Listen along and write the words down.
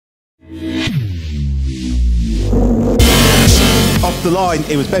Off the line,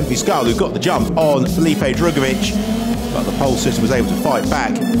 it was Ben Fiscal who got the jump on Felipe Drugovich, but the pole sitter was able to fight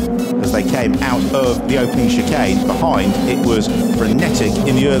back as they came out of the opening chicane. Behind, it was frenetic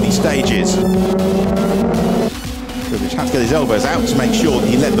in the early stages. Drugovich had to get his elbows out to make sure that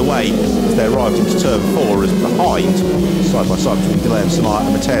he led the way as they arrived into turn 4, as behind, side by side between Guilherme Samaia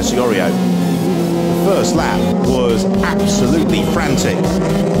and Matteo Siorio. The first lap was absolutely frantic,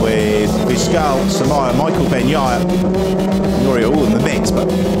 with Fiscal, Samaia, Michael Benyaya, Siorio all in the mix, but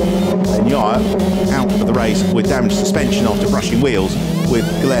Benyaya out of the race with damaged suspension after brushing wheels with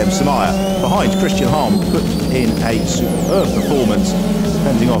Guilherme Samaia. Behind, Christian Harm put in a superb performance,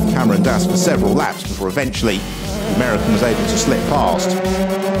 fending off Cameron Das for several laps before eventually the American was able to slip past.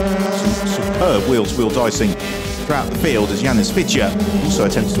 Some superb wheel-to-wheel dicing throughout the field as Yanis Fitcher also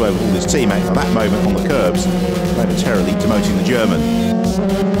attempted to overhaul his teammate at that moment on the curbs, momentarily demoting the German.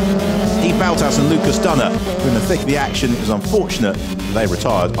 Yves Baltas and Lucas Dunner were in the thick of the action. It was unfortunate that they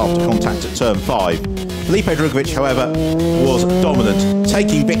retired after contact at turn 5. Felipe Drugovich, however, was dominant,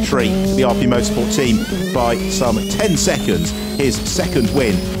 taking victory for the RP Motorsport team by some 10 seconds, his second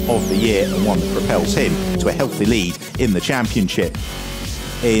win of the year and one that propels him to a healthy lead in the championship.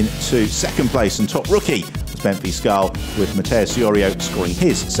 Into second place and top rookie was Ben Fiscal, with Matteo Siorio scoring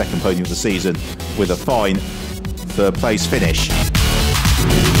his second podium of the season with a fine third place finish.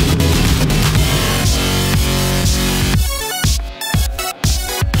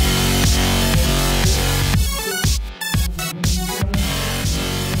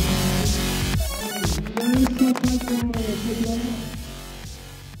 Thank you.